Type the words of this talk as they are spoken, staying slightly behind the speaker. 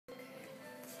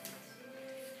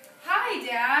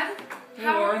Dad. Hey,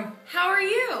 Lauren. How are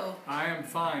you? I am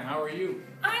fine. How are you?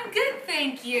 I'm good,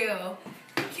 thank you.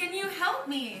 Can you help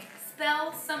me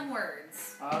spell some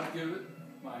words? I'll give it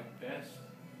my best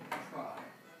try.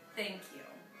 Thank you.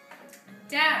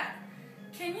 Dad,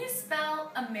 can you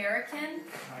spell American?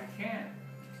 I can.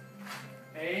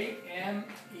 A-M-E-R-I-C.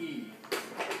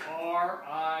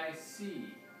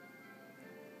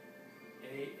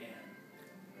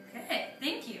 A-N. Okay,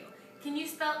 thank you. Can you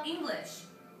spell English?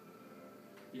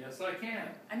 Yes, I can.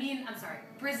 I'm sorry,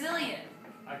 Brazilian.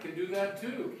 I can do that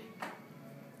too.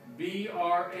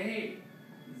 B-R-A-Z-I-L-I-A-N.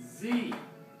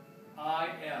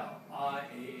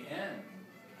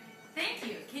 Thank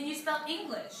you. Can you spell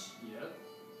English? Yep.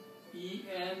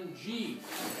 E-N-G-L-I-S-H.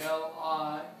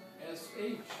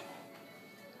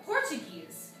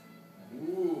 Portuguese.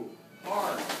 Ooh,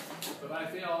 hard, but I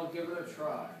think I'll give it a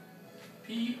try.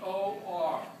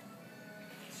 P-O-R-T-U-G-U-E-S-E.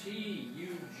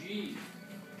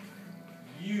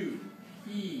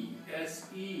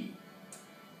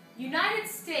 United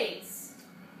States.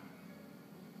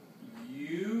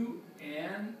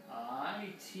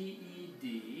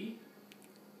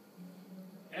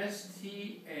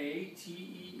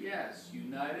 U-N-I-T-E-D-S-T-A-T-E-S.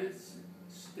 United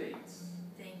States.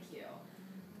 Thank you.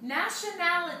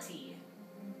 Nationality.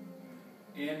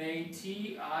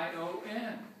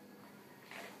 N-A-T-I-O-N.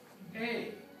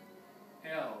 A-L-I-T-Y.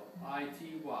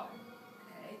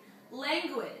 Okay.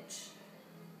 Language.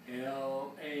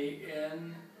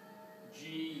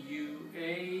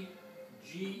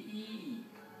 L-A-N-G-U-A-G-E.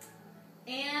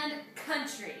 And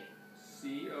country.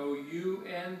 C-O-U-N-T-R-Y.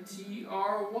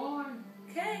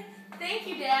 Okay. Thank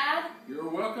you, Dad. You're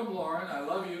welcome, Lauren. I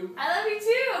love you. I love you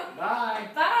too. Bye.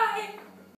 Bye.